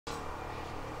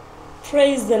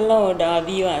Praise the Lord, our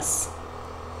viewers.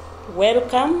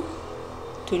 Welcome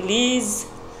to Lee's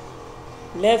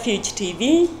Refuge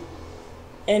TV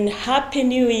and Happy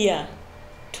New Year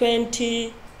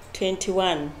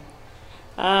 2021.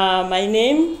 My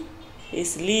name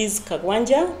is Liz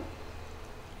Kagwanja.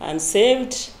 I'm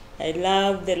saved. I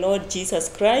love the Lord Jesus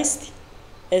Christ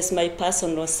as my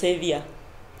personal Savior.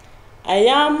 I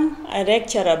am a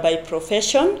lecturer by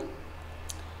profession.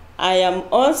 I am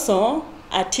also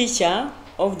a teacher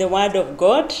of the Word of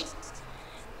God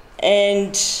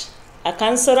and a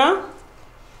counselor.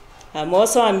 I'm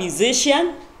also a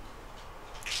musician,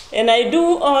 and I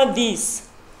do all this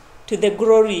to the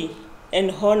glory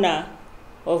and honor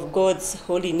of God's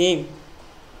holy name.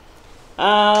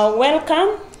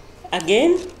 Welcome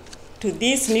again to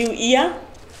this new year.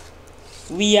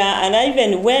 We are alive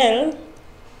and well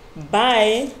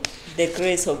by the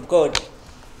grace of God.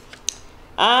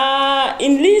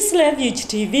 In Lee's Refuge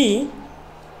TV,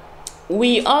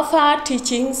 we offer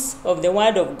teachings of the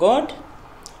Word of God.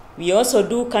 We also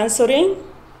do counseling.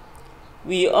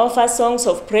 We offer songs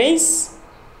of praise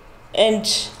and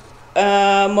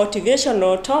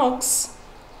motivational talks.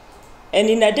 And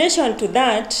in addition to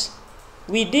that,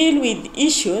 we deal with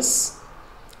issues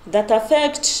that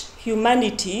affect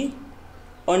humanity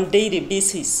on a daily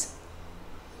basis.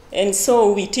 And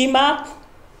so we team up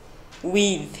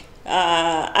with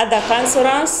other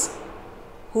counselors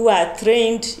who are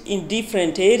trained in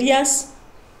different areas.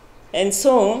 And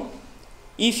so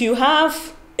if you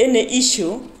have any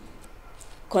issue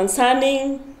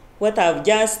concerning what I've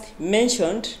just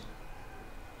mentioned,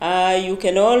 you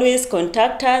can always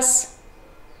contact us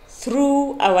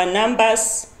through our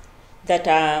numbers that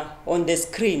are on the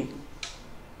screen.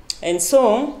 And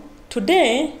so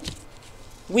today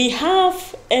we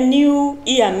have a new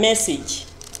year message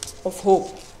of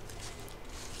hope.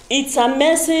 It's a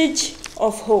message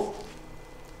of hope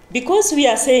because we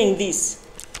are saying this.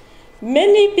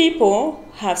 Many people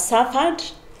have suffered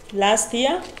last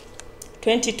year,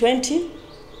 2020.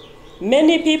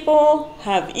 Many people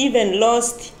have even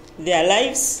lost their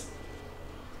lives.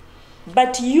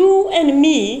 But you and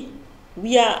me,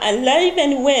 we are alive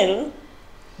and well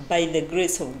by the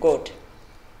grace of God.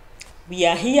 We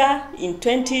are here in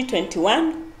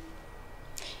 2021,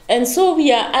 and so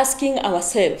we are asking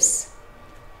ourselves,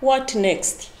 what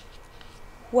next?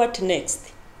 What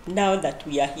next now that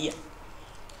we are here?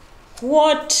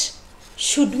 What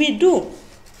should we do?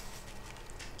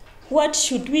 What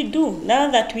should we do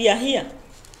now that we are here?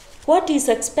 What is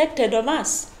expected of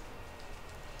us?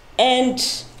 And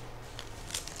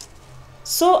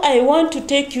so I want to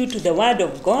take you to the Word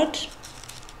of God,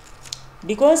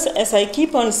 because as I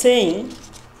keep on saying,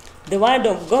 the Word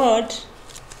of God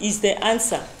is the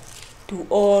answer to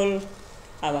all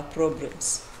our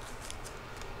problems.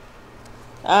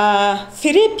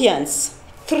 Philippians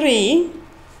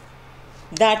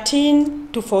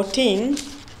 3:13-14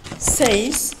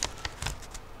 says,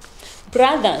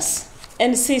 "Brothers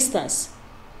and sisters,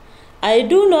 I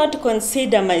do not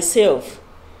consider myself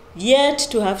yet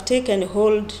to have taken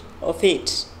hold of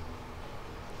it."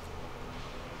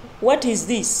 What is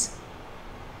this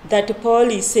that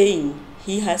Paul is saying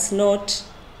he has not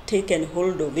taken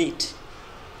hold of it?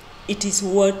 It is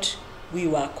what we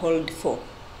were called for.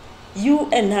 You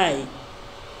and I,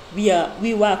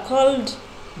 we were called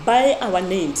by our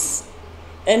names,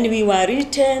 and we were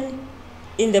written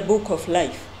in the book of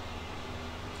life.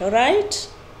 All right?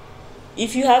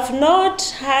 If you have not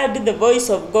heard the voice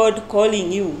of God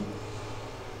calling you,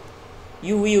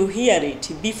 you will hear it.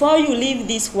 Before you leave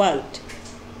this world,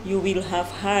 you will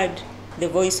have heard the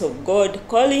voice of God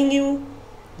calling you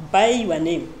by your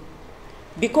name.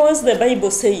 Because the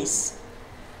Bible says,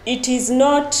 it is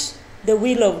not the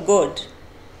will of God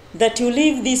that you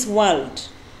leave this world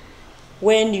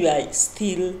when you are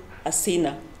still a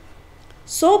sinner.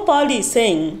 So Paul is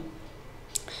saying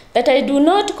that I do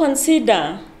not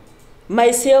consider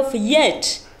myself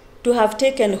yet to have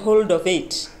taken hold of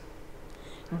it.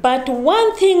 But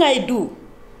one thing I do,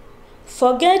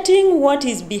 forgetting what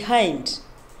is behind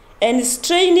and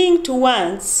straining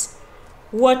towards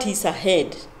what is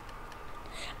ahead,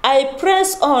 I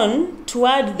press on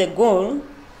toward the goal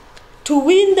to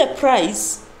win the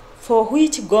prize for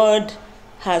which God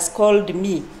has called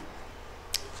me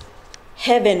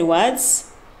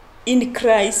heavenwards in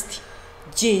Christ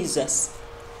Jesus.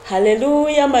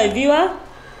 Hallelujah, my viewer.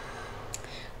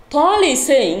 Paul is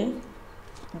saying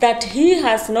that he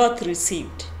has not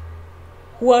received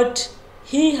what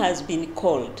he has been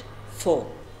called for.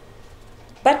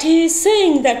 But he is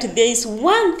saying that there is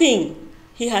one thing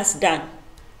he has done.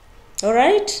 All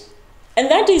right? And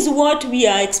that is what we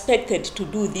are expected to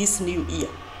do this new year.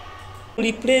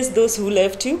 Replace those who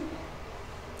left you.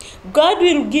 God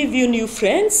will give you new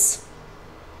friends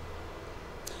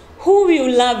who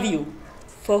will love you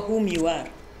for whom you are.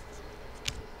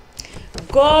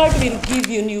 God will give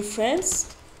you new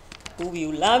friends who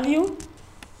will love you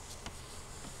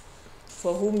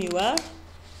for whom you are.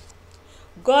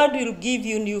 God will give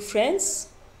you new friends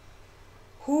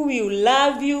who will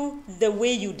love you the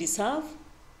way you deserve.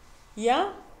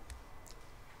 Yeah?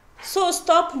 So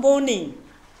stop mourning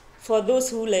for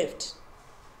those who left.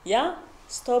 Yeah?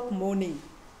 Stop mourning.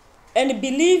 And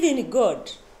believe in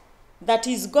God that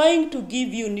He's going to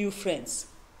give you new friends.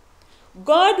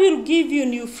 God will give you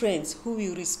new friends who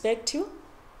will respect you.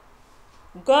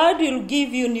 God will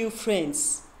give you new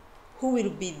friends who will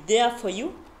be there for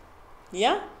you.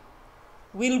 Yeah?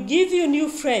 Will give you new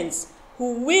friends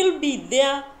who will be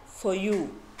there for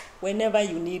you whenever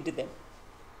you need them.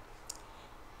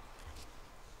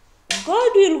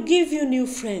 God will give you new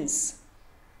friends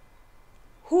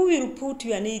who will put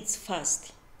your needs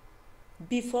first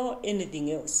before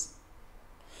anything else.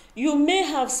 You may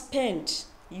have spent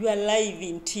your life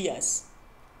in tears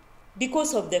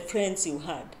because of the friends you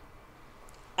had.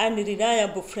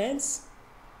 Unreliable friends,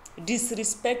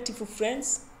 disrespectful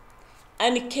friends,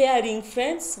 uncaring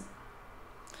friends,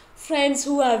 friends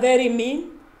who are very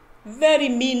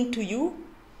mean to you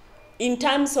in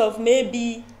terms of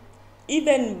maybe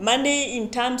even money, in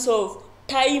terms of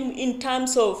time, in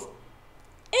terms of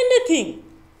anything.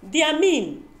 They are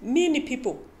mean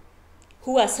people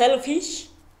who are selfish.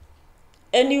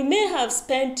 And you may have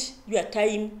spent your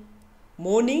time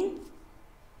mourning,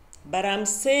 but I'm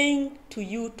saying to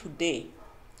you today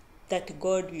that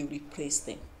God will replace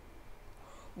them.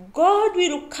 God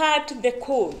will cut the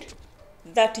cord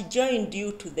that joined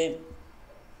you to them.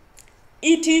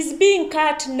 It is being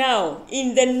cut now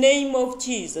in the name of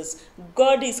Jesus.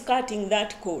 God is cutting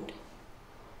that cord.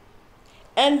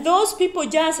 And those people,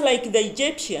 just like the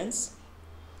Egyptians,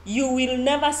 you will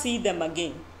never see them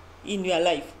again in your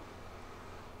life.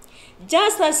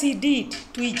 Just as He did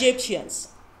to Egyptians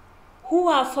who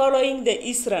are following the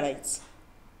Israelites.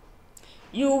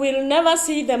 You will never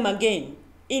see them again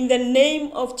in the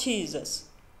name of Jesus.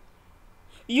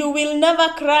 You will never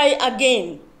cry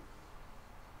again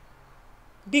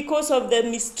because of the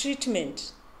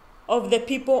mistreatment of the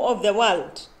people of the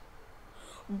world.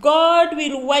 God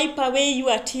will wipe away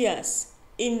your tears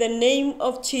in the name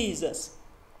of Jesus.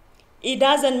 It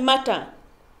doesn't matter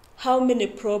how many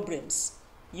problems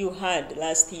you had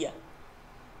last year.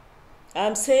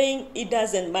 I'm saying it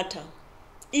doesn't matter.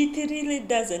 It really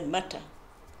doesn't matter.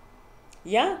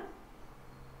 Yeah?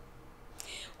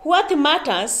 What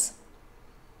matters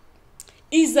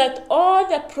is that all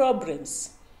the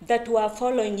problems that were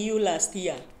following you last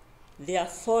year, they are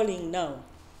falling now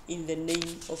in the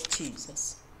name of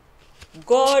Jesus.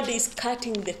 God is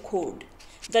cutting the cord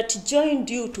that joined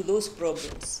you to those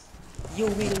problems. You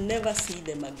will never see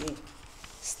them again.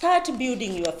 Start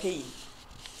building your faith.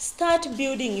 Start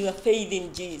building your faith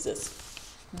in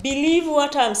Jesus. Believe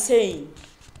what I'm saying,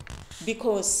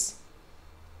 because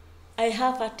I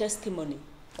have a testimony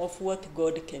of what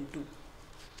God can do.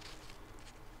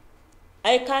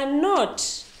 I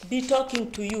cannot be talking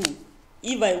to you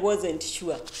if I wasn't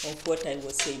sure of what I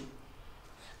was saying.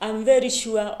 I'm very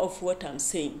sure of what I'm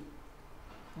saying,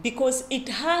 because it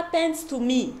happens to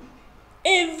me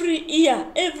every year,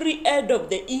 every end of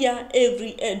the year,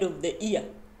 every end of the year.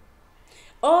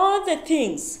 All the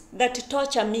things that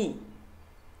torture me,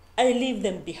 I leave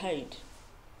them behind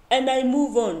and I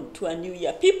move on to a new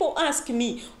year. People ask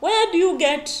me, where do you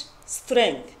get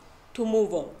strength to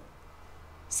move on?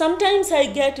 Sometimes I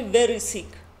get very sick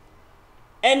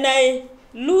and I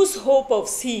lose hope of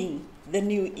seeing the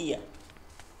new year.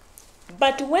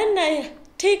 But when I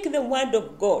take the word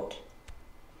of God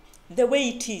the way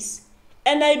it is,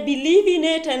 and I believe in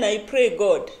it and I pray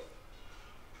God,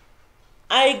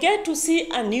 I get to see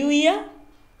a new year,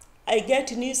 I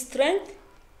get new strength,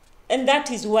 and that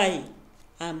is why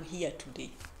I'm here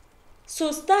today.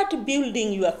 So start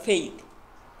building your faith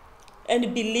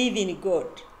and believe in God.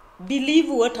 Believe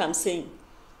what I'm saying,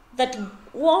 that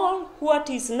all what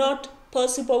is not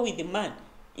possible with man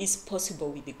is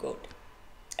possible with God.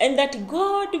 And that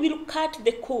God will cut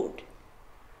the cord,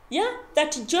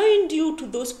 that joined you to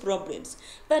those problems,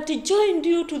 that joined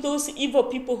you to those evil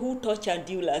people who tortured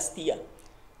you last year,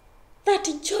 that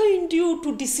joined you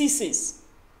to diseases.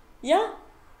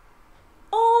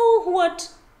 All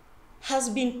what has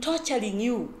been torturing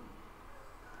you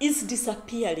is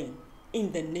disappearing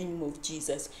in the name of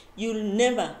Jesus. You'll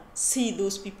never see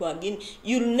those people again.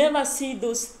 You'll never see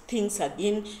those things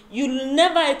again. You'll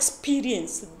never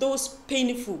experience those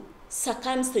painful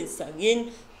circumstances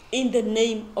again. in the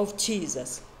name of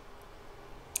Jesus.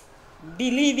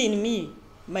 Believe in me,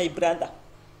 my brother,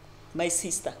 my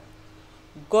sister.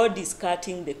 God is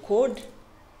cutting the cord,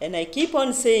 and I keep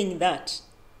on saying that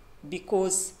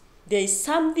because there is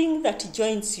something that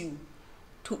joins you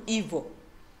to evil.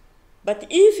 But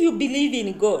if you believe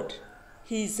in God,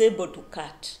 He is able to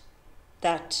cut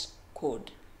that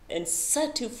cord and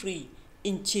set you free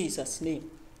in Jesus'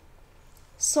 name.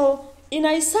 So in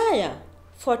Isaiah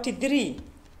 43,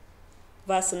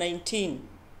 verse 19,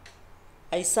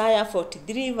 Isaiah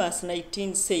 43, verse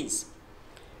 19 says,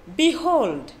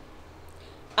 "Behold,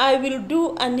 I will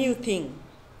do a new thing.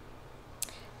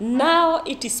 Now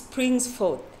it springs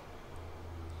forth.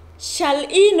 Shall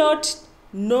ye not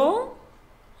know?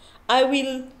 I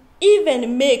will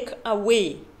even make a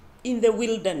way in the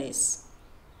wilderness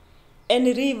and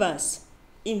rivers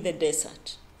in the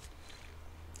desert."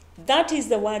 That is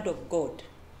the word of God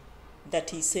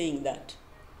that is saying that.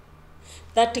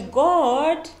 That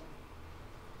God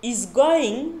is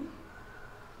going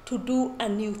to do a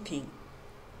new thing.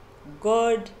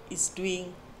 God is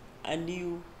doing a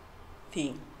new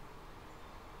thing.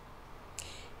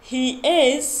 He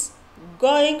is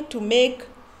going to make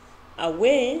a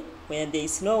way where there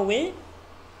is no way.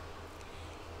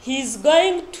 He is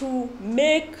going to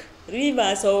make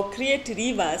rivers or create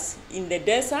rivers in the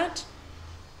desert.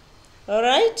 All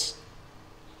right?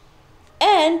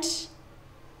 And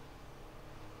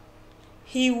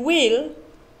He will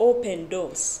open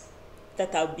doors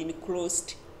that have been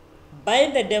closed by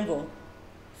the devil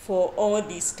for all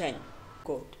this time.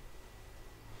 God.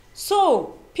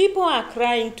 So, people are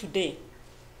crying today.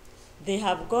 They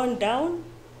have gone down.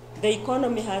 The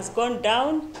economy has gone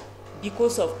down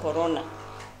because of Corona.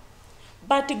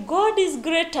 But God is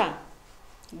greater.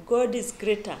 God is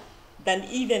greater than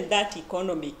even that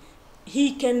economy.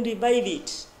 He can revive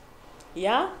it.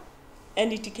 Yeah?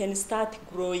 And it can start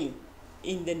growing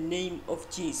in the name of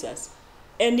Jesus.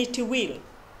 And it will.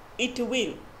 It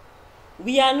will.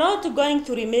 We are not going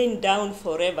to remain down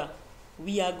forever.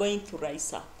 We are going to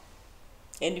rise up.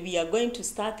 And we are going to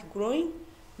start growing.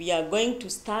 We are going to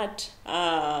start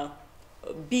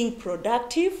being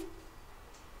productive.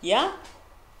 Yeah?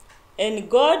 And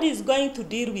God is going to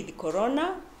deal with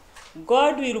Corona.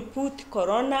 God will put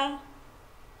Corona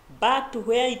back to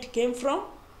where it came from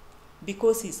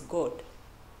because He's God.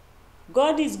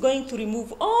 God is going to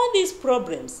remove all these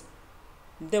problems.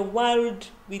 The world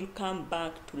will come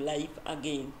back to life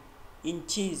again in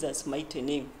Jesus' mighty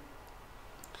name.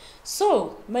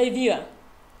 So, my viewer,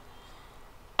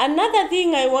 another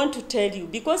thing I want to tell you,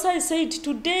 because I said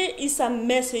today is a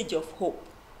message of hope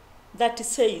that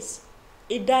says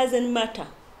it doesn't matter.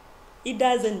 It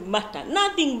doesn't matter.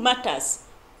 Nothing matters.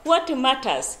 What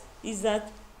matters is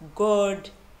that God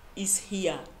is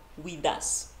here with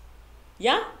us.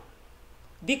 Yeah?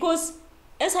 Because,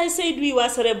 as I said, we were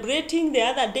celebrating the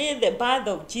other day the birth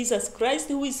of Jesus Christ,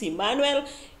 who is Emmanuel,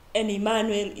 and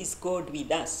Emmanuel is God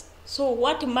with us. So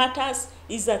what matters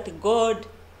is that God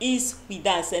is with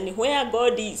us, and where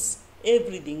God is,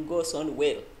 everything goes on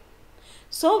well.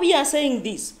 So we are saying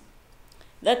this,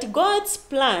 that God's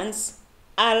plans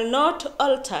are not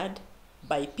altered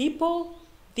by people,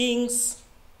 things,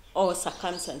 or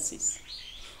circumstances.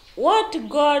 What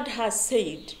God has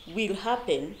said will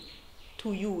happen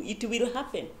to you. It will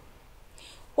happen.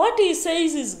 What He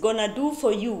says is gonna do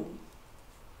for you,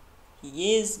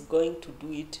 He is going to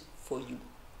do it for you.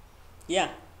 Yeah.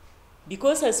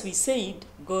 Because as we said,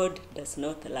 God does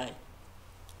not lie.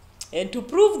 And to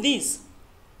prove this,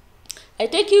 I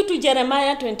take you to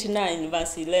Jeremiah 29,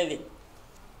 verse 11.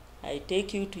 I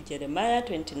take you to Jeremiah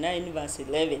 29, verse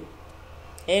 11.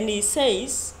 And He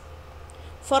says,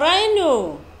 "For I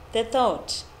know the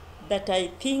thought that I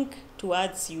think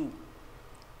towards you,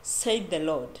 said the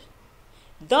Lord,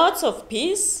 thoughts of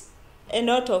peace and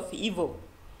not of evil,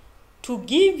 to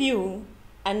give you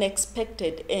an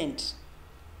expected end,"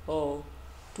 or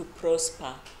to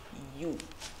prosper you.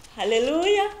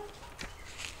 Hallelujah.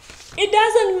 It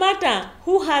doesn't matter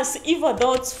who has evil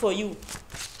thoughts for you.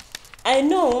 I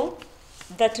know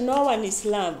that no one is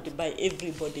loved by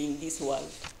everybody in this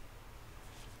world.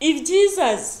 If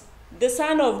Jesus, the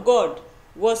Son of God,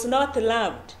 was not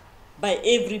loved by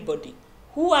everybody,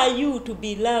 who are you to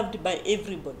be loved by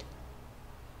everybody?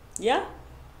 Yeah?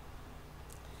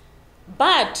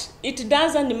 But it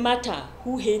doesn't matter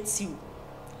who hates you.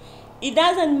 It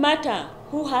doesn't matter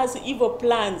who has evil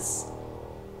plans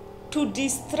to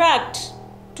distract,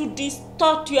 to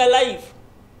distort your life,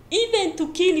 even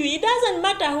to kill you. It doesn't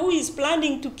matter who is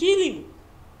planning to kill you.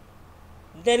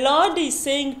 The Lord is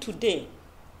saying today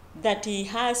that He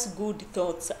has good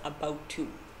thoughts about you.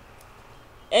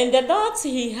 And the thoughts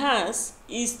he has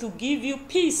is to give you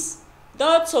peace.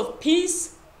 Thoughts of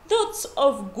peace, thoughts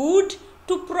of good,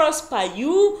 to prosper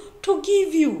you, to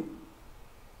give you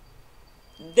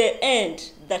the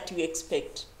end that you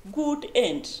expect. Good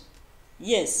end.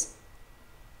 Yes.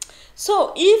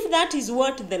 So if that is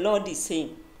what the Lord is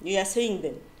saying, we are saying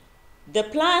then, the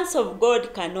plans of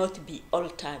God cannot be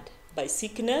altered by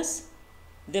sickness.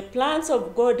 The plans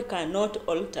of God cannot be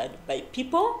altered by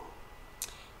people.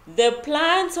 The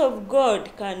plans of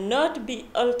God cannot be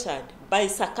altered by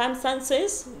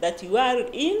circumstances that you are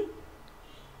in.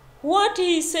 What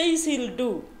he says he'll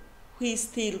do, he's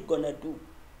still gonna do.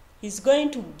 He's going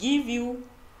to give you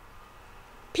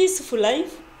peaceful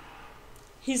life.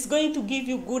 He's going to give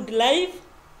you good life.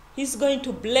 He's going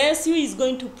to bless you. He's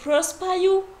going to prosper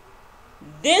you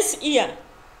this year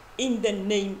in the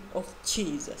name of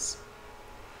Jesus.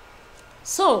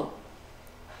 So,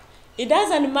 it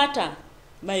doesn't matter,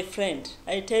 my friend.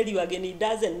 I tell you again, it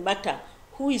doesn't matter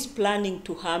who is planning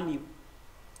to harm you.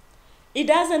 It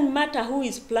doesn't matter who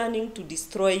is planning to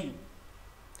destroy you.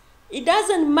 It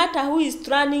doesn't matter who is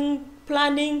planning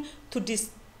to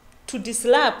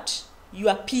disrupt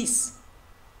your peace.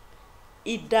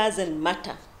 It doesn't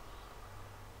matter.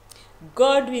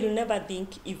 God will never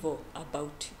think evil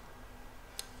about you.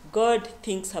 God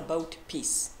thinks about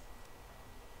peace.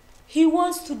 He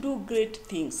wants to do great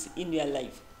things in your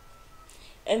life.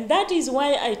 And that is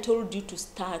why I told you to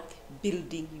start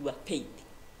building your faith.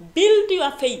 Build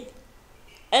your faith.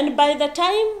 And by the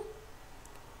time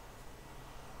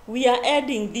we are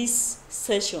ending this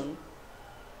session,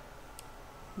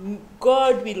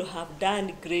 God will have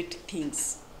done great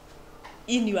things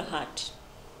in your heart.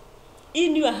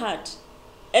 In your heart.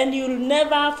 And you'll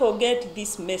never forget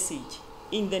this message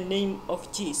in the name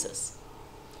of Jesus.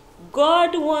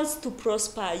 God wants to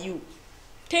prosper you.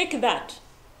 Take that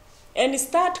and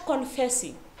start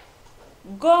confessing.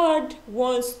 God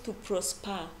wants to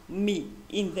prosper me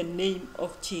in the name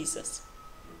of Jesus.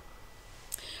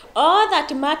 All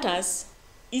that matters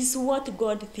is what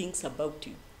God thinks about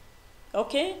you.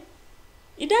 Okay?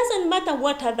 It doesn't matter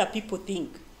what other people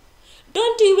think.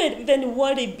 Don't even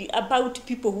worry about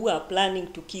people who are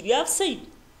planning to kill you. I've said,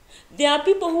 there are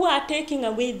people who are taking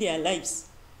away their lives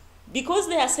because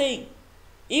they are saying,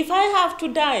 if I have to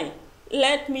die,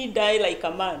 let me die like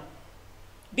a man.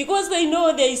 Because they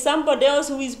know there is somebody else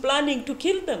who is planning to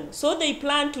kill them. So they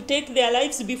plan to take their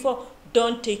lives before.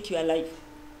 Don't take your life.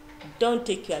 Don't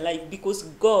take your life, because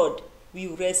God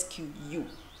will rescue you.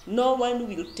 No one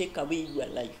will take away your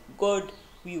life. God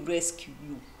will rescue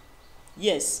you.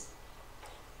 Yes.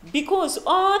 Because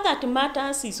all that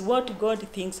matters is what God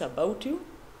thinks about you.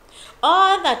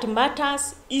 All that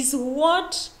matters is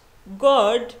what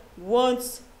God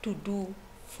wants to do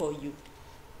for you.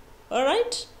 All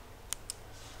right?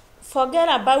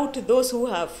 Forget about those who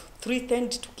have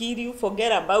threatened to kill you.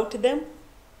 Forget about them.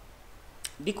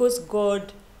 Because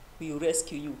God will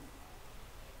rescue you.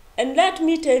 And let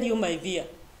me tell you, my dear,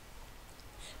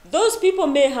 those people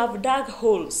may have dug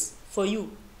holes for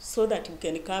you so that you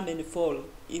can come and fall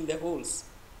in the holes.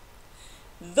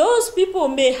 Those people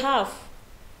may have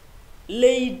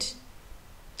laid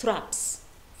traps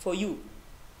for you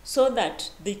so that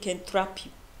they can trap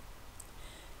you.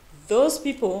 Those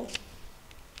people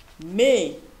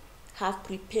may have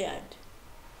prepared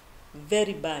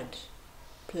very bad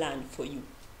plan for you.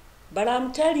 But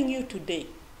I'm telling you today,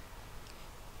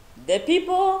 the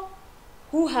people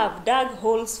who have dug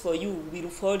holes for you will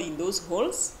fall in those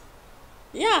holes.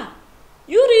 Yeah,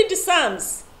 you read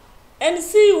Psalms and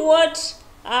see what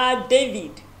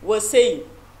David was saying.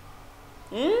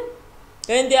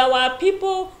 And there were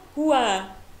people who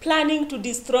are planning to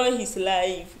destroy his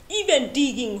life, even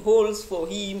digging holes for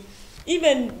him,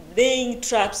 even laying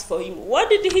traps for him. What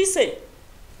did he say?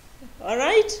 All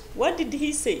right? What did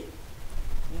he say?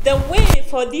 The way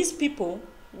for these people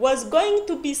was going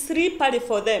to be slippery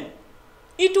for them.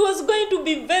 It was going to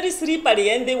be very slippery,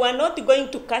 and they were not going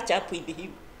to catch up with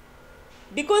him.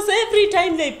 Because every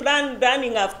time they planned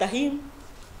running after him,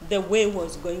 the way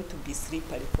was going to be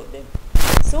slippery for them.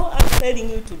 So I'm telling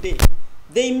you today,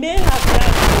 they may have dug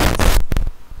holes.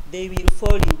 They will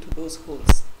fall into those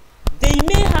holes. They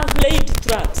may have laid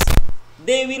traps.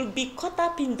 They will be caught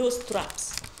up in those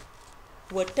traps.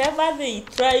 Whatever they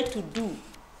try to do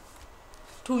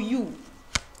to you,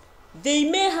 they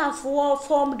may have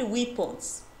formed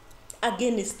weapons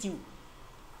against you.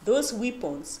 Those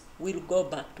weapons will go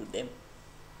back to them.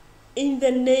 In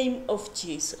the name of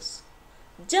Jesus,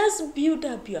 just build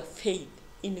up your faith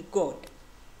in God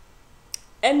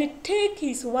and take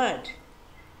his word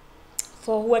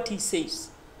for what he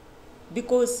says,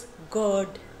 because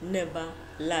God never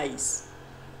lies.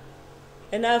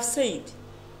 And I've said,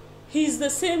 he is the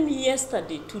same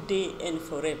yesterday, today, and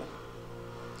forever.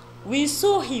 We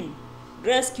saw him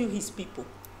rescue his people.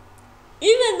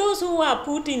 Even those who were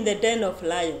put in the den of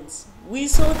lions, we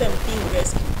saw them being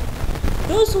rescued.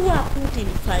 Those who were put in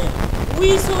fire,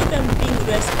 we saw them being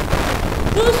rescued.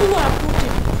 Those who were put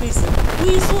in prison,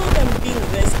 we saw them being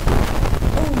rescued.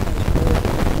 Oh my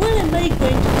God, what am I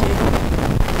going to tell you?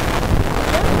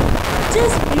 Yeah?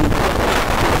 Just build your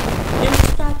faith and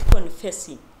start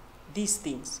confessing these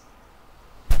things.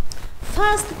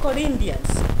 1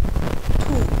 Corinthians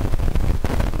 2,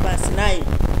 verse 9.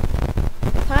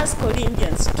 1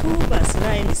 Corinthians 2, verse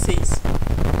 9 says,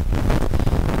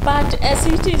 "But as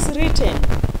it is written,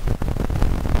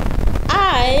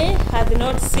 eye hath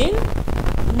not seen,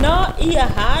 nor ear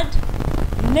heard,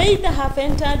 neither have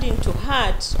entered into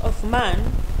heart of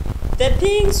man the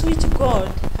things which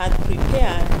God hath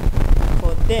prepared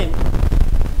for them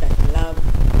that love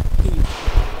him."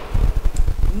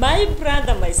 My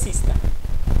brother, my sister,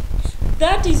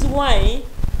 that is why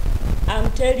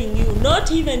I'm telling you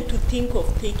not even to think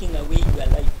of taking away your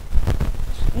life.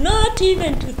 Not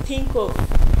even to think of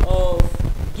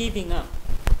giving up.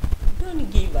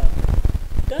 Don't give up.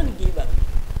 Don't give up.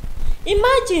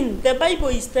 Imagine the Bible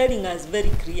is telling us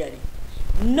very clearly,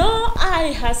 no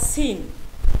eye has seen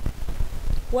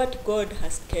what God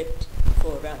has kept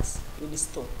for us in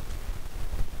store.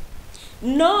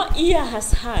 No ear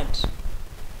has heard,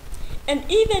 and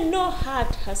even no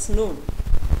heart has known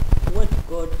what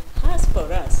God has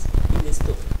for us in the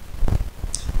store.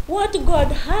 What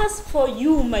God has for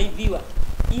you, my viewer,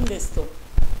 in the store.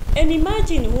 And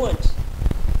imagine what?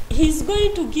 He's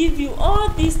going to give you all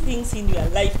these things in your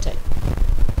lifetime.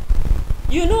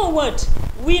 You know what?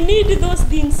 We need those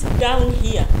things down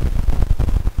here.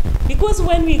 Because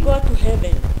when we go to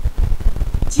heaven,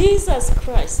 Jesus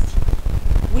Christ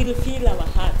will fill our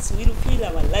hearts, will fill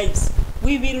our lives.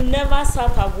 We will never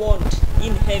suffer want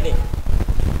in heaven.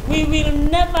 We will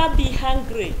never be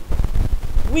hungry.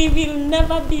 We will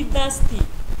never be thirsty.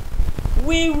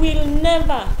 We will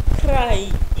never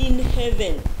cry in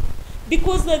heaven.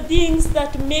 Because the things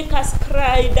that make us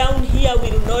cry down here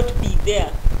will not be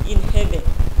there in heaven.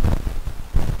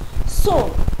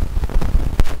 So,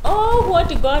 all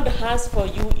what God has for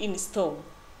you in store,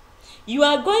 you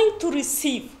are going to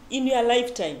receive in your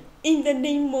lifetime. In the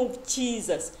name of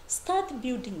Jesus, start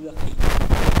building your faith.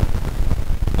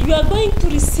 You are going to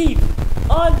receive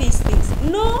all these things.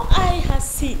 No eye has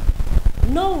seen.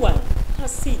 No one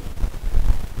has seen.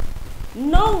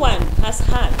 No one has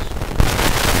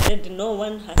heard. And no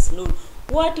one has known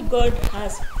what God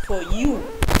has for you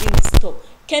in store.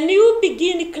 Can you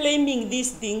begin claiming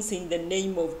these things in the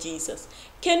name of Jesus?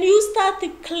 Can you start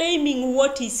claiming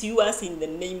what is yours in the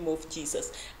name of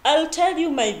Jesus? I'll tell you,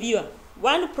 my viewer,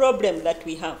 one problem that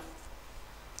we have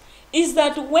is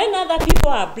that when other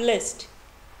people are blessed,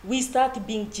 we start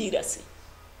being jealous.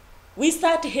 We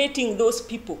start hating those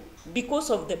people because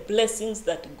of the blessings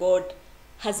that God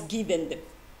has given them.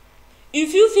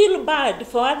 If you feel bad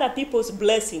for other people's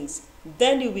blessings,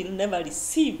 then you will never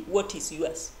receive what is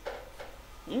yours.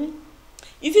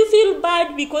 If you feel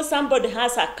bad because somebody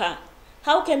has a car,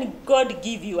 how can God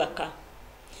give you a car?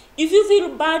 If you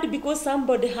feel bad because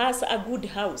somebody has a good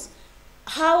house,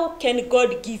 how can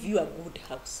God give you a good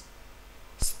house?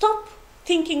 Stop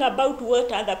thinking about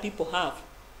what other people have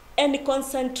and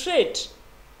concentrate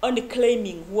on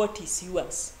claiming what is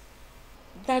yours.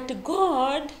 That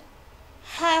God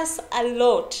has a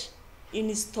lot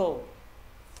in store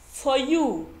for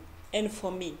you and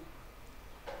for me.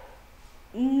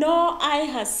 No eye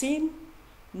has seen,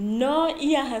 no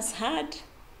ear has heard,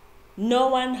 no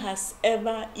one has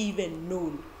ever even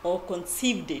known or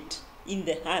conceived it in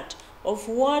the heart of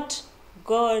what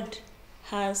God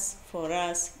has for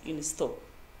us in store.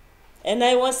 And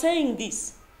I was saying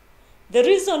this, the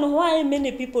reason why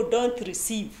many people don't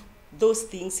receive those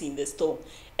things in the store,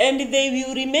 and they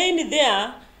will remain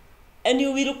there, and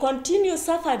you will continue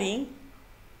suffering,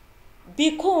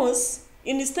 because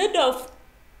instead of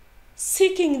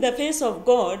seeking the face of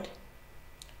God,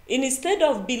 instead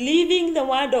of believing the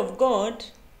word of God,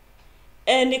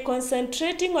 and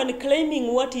concentrating on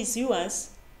claiming what is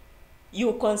yours,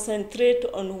 you concentrate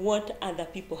on what other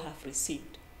people have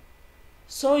received.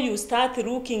 So you start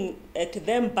looking at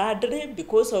them badly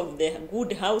because of the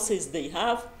good houses they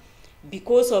have,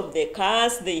 because of the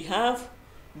cars they have,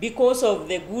 because of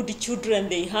the good children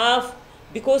they have,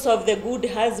 because of the good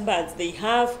husbands they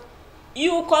have.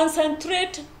 You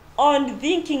concentrate on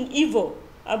thinking evil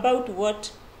about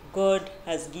what God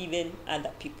has given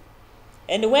other people.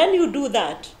 And when you do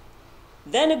that,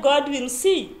 then God will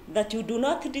see that you do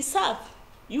not deserve.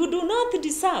 You do not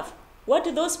deserve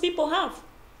what those people have.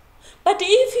 But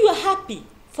if you are happy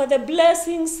for the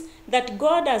blessings that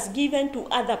God has given to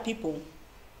other people,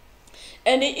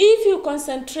 and if you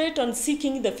concentrate on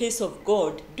seeking the face of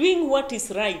God, doing what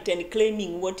is right and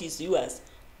claiming what is yours,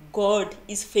 God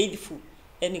is faithful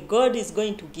and God is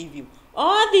going to give you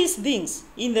all these things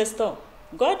in the store.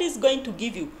 God is going to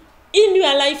give you in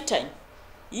your lifetime.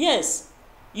 Yes,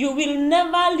 you will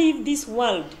never leave this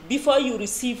world before you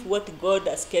receive what God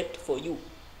has kept for you.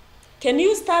 Can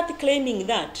you start claiming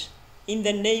that in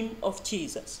the name of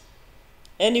Jesus?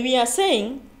 And we are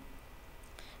saying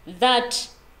that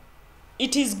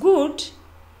it is good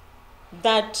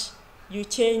that you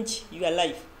change your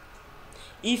life.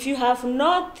 If you have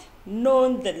not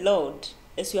known the Lord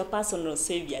as your personal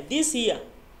Savior this year,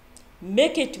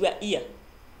 make it your year,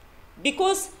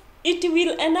 because it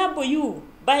will enable you,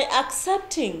 by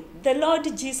accepting the Lord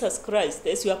Jesus Christ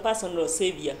as your personal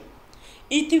Savior,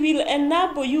 it will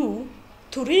enable you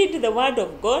to read the Word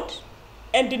of God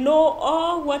and know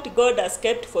all what God has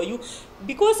kept for you,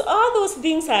 because all those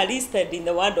things are listed in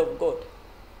the Word of God.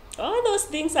 All those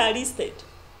things are listed.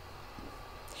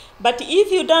 But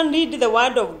if you don't read the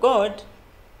Word of God,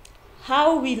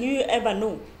 how will you ever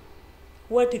know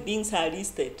what things are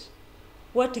listed,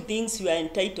 what things you are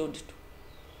entitled to?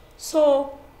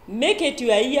 So make it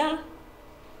your year.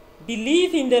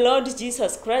 Believe in the Lord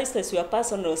Jesus Christ as your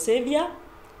personal Savior.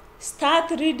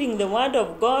 Start reading the Word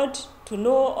of God to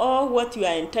know all what you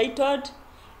are entitled,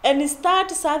 and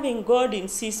start serving God in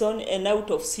season and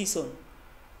out of season,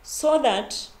 so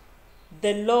that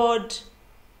the Lord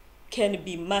can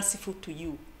be merciful to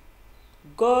you.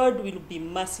 God will be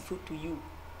merciful to you.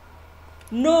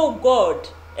 Know God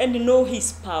and know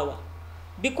His power.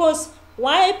 Because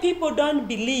why people don't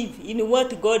believe in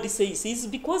what God says is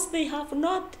because they have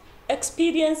not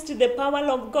experienced the power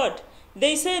of God.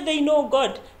 They say they know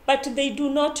God, but they do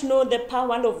not know the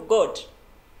power of God.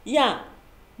 Yeah,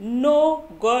 know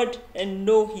God and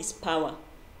know His power,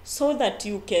 so that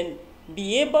you can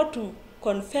be able to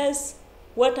confess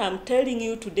what I'm telling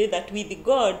you today, that with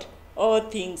God all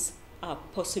things are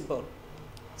possible.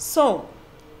 So,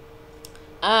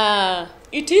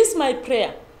 it is my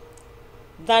prayer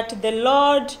that the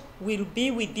Lord will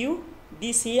be with you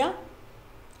this year,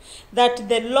 that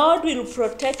the Lord will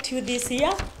protect you this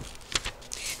year,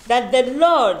 that the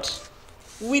Lord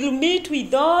will meet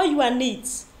with all your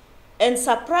needs and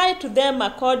supply to them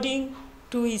according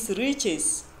to His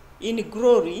riches in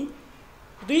glory,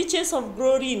 riches of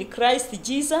glory in Christ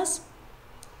Jesus.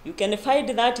 You can find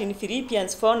that in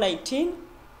Philippians 4:19.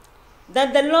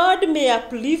 That the Lord may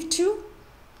uplift you,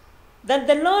 that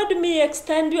the Lord may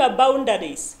extend your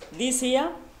boundaries this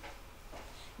year,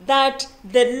 that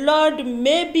the Lord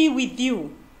may be with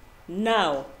you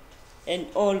now and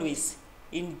always,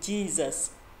 in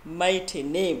Jesus' mighty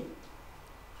name.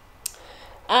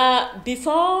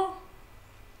 Before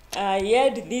I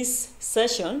end this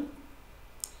session,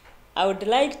 I would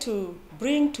like to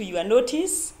bring to your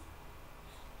notice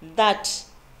that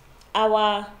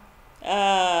our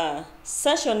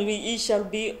session shall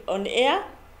be on air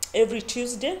every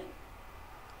Tuesday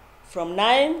from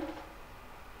 9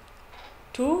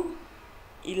 to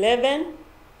 11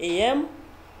 a.m.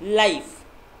 live.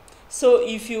 So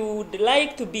if you would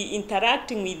like to be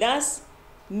interacting with us,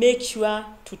 make sure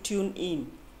to tune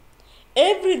in.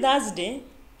 Every Thursday,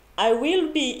 I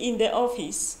will be in the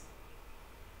office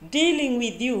dealing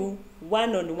with you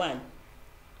one-on-one.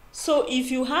 So if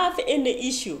you have any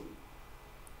issue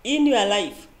in your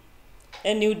life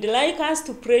and you'd like us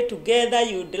to pray together,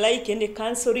 you'd like any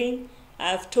counseling,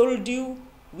 I've told you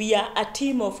we are a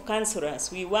team of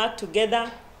counselors. We work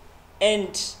together,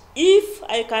 and if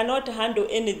I cannot handle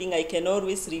anything, I can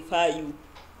always refer you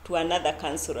to another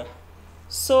counselor.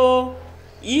 So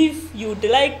if you'd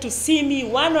like to see me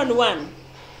one-on-one,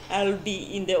 I'll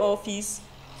be in the office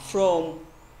from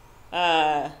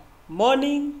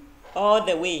morning all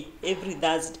the way every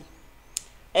Thursday.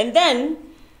 And then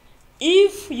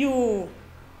if you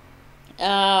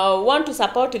want to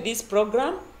support this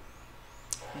program,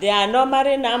 there are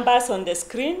normally numbers on the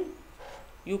screen.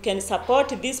 You can support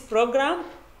this program,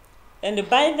 and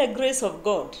by the grace of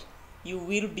God, you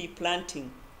will be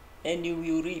planting and you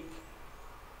will reap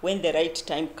when the right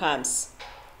time comes.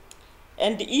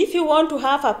 And if you want to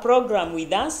have a program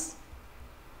with us,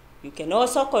 you can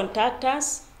also contact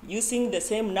us using the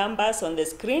same numbers on the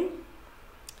screen.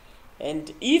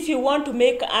 And if you want to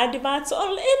make adverts or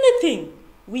anything,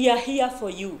 we are here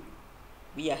for you.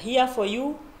 We are here for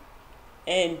you,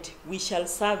 and we shall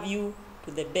serve you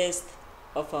to the best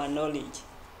of our knowledge.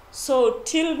 So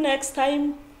till next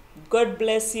time, God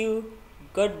bless you,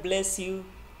 God bless you,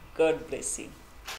 God bless you.